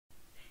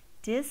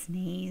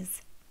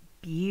Disney's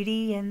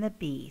Beauty and the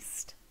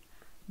Beast,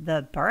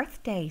 The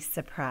Birthday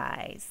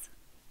Surprise.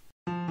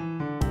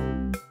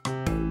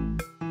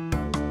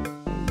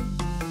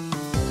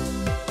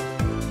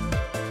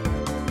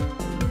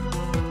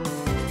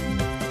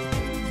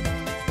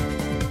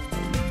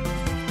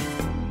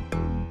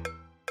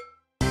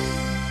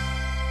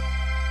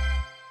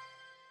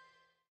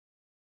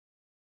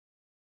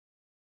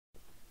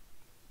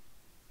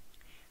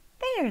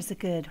 "There's a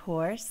good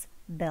horse,"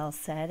 Belle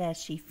said as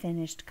she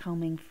finished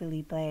combing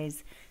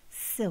Felipe's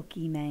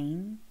silky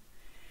mane.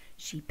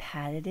 She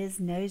patted his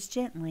nose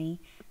gently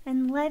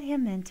and led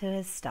him into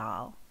his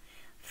stall.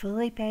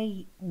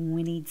 Felipe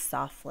whinnied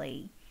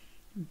softly.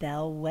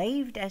 Belle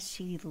waved as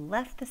she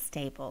left the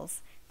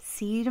stables.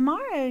 "See you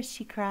tomorrow,"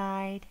 she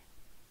cried.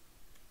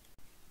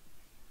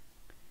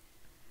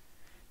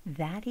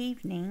 That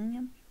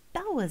evening,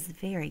 Belle was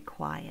very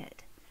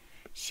quiet.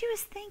 She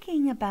was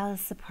thinking about a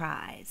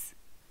surprise.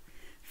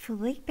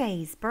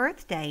 "Felipe's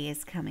birthday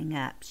is coming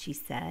up," she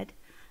said.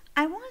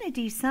 "I want to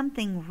do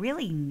something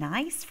really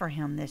nice for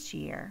him this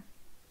year."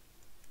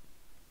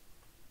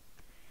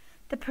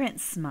 The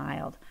prince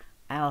smiled.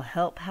 "I'll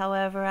help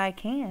however I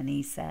can,"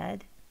 he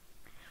said.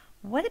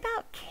 "What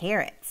about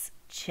carrots?"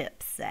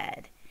 Chip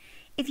said.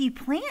 "If you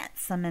plant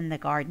some in the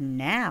garden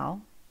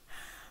now."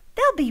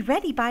 "They'll be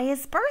ready by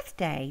his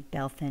birthday,"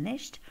 Belle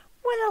finished.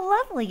 "What a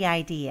lovely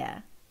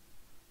idea."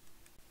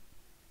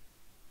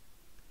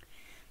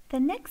 The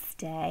next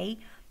day,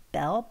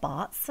 Belle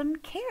bought some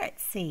carrot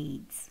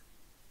seeds.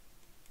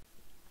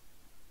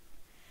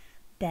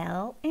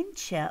 Belle and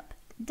Chip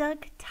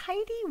dug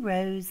tidy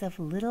rows of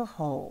little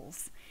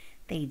holes.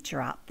 They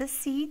dropped the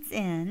seeds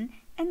in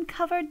and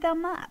covered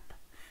them up.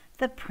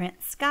 The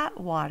prince got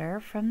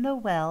water from the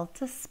well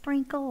to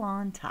sprinkle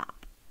on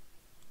top.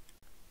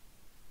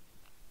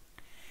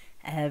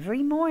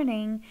 Every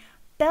morning,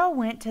 Belle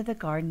went to the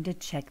garden to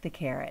check the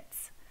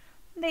carrots.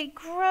 "They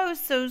grow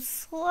so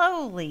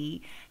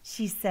slowly,"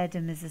 she said to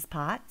Mrs.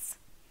 Potts.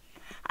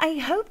 "I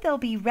hope they'll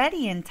be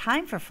ready in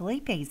time for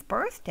Felipe's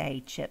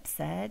birthday," Chip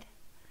said.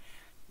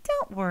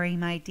 "Don't worry,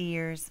 my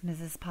dears,"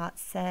 Mrs.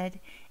 Potts said.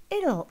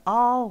 "It'll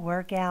all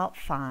work out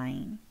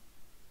fine."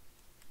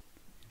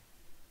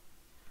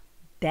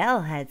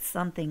 Belle had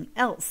something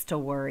else to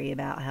worry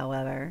about,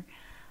 however.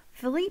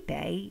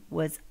 Felipe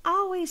was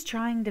always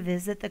trying to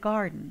visit the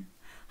garden.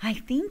 "I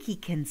think he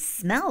can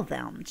smell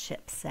them,"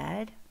 Chip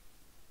said.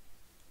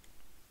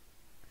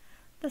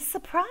 "The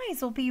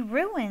surprise will be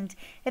ruined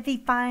if he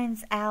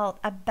finds out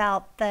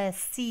about the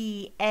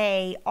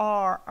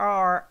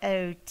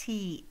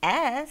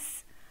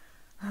carrots,"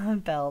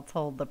 Belle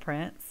told the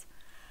prince.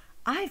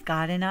 "I've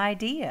got an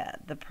idea,"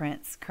 the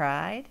prince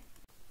cried.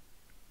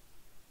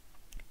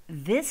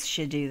 "This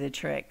should do the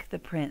trick," the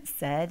prince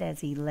said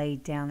as he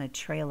laid down a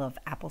trail of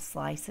apple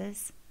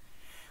slices.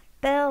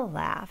 Belle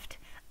laughed.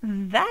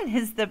 "That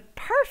is the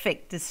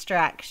perfect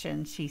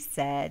distraction," she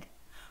said.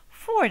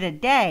 "For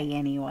today,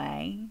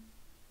 anyway."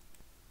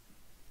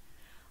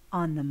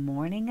 On the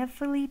morning of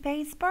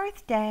Felipe's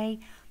birthday,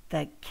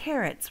 the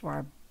carrots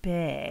were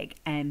big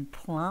and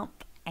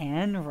plump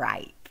and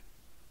ripe.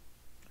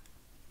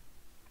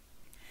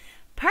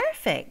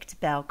 "Perfect!"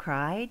 Belle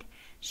cried.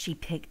 She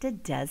picked a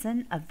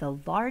dozen of the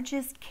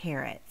largest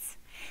carrots.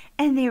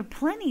 "And there are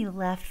plenty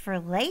left for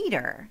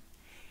later."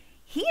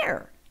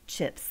 "Here,"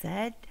 Chip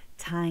said,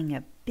 tying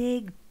a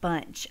big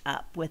bunch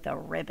up with a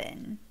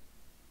ribbon.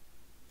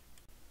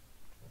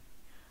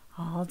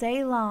 All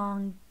day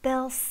long,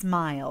 Belle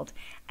smiled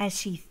as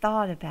she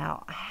thought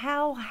about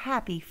how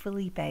happy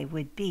Felipe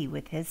would be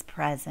with his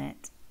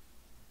present.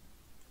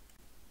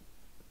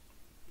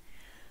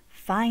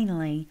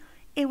 Finally,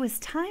 it was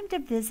time to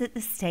visit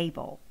the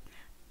stable.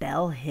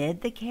 Belle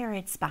hid the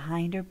carrots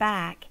behind her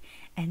back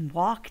and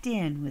walked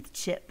in with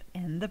Chip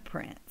and the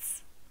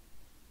prince.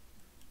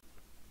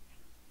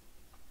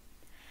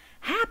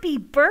 "Happy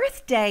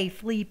birthday,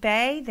 Felipe!"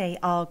 they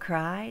all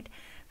cried.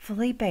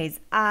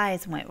 Felipe's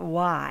eyes went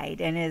wide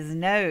and his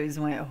nose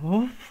went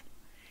whoof.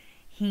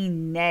 He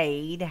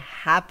neighed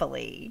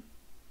happily.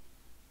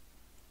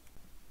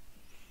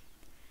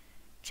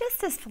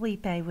 Just as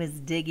Felipe was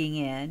digging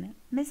in,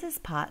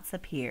 Mrs. Potts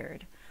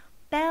appeared.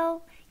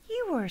 "Belle,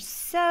 you were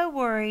so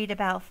worried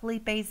about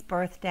Felipe's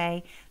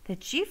birthday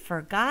that you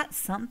forgot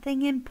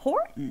something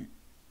important."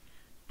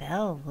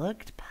 Belle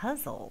looked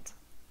puzzled.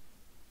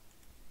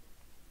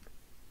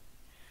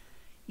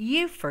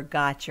 "You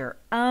forgot your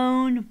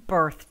own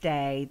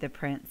birthday," the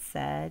prince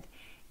said.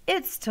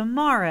 "It's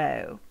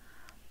tomorrow."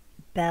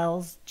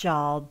 Belle's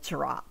jaw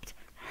dropped.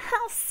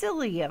 How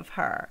silly of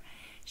her!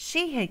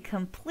 She had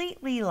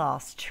completely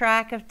lost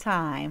track of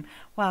time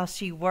while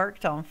she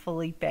worked on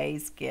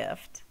Felipe's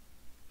gift.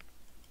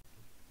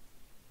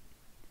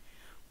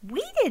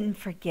 "We didn't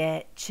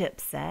forget," Chip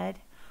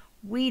said.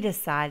 "We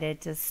decided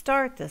to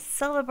start the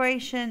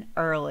celebration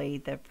early,"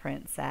 the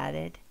prince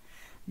added.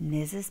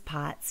 Mrs.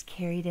 Potts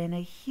carried in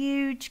a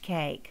huge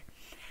cake.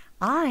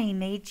 "I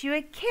made you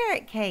a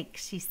carrot cake,"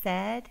 she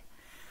said.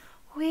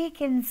 "We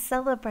can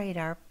celebrate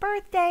our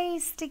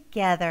birthdays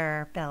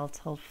together," Belle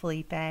told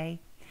Felipe.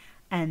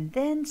 And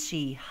then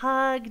she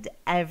hugged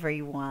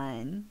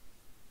everyone.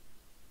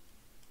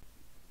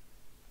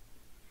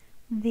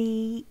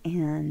 The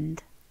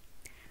end.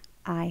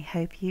 I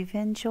hope you've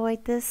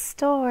enjoyed this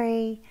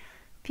story,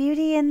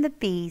 Beauty and the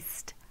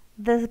Beast,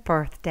 the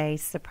birthday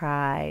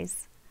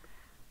surprise.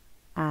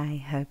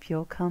 I hope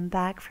you'll come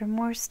back for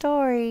more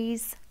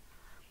stories.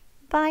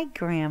 Bye,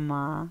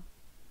 Grandma.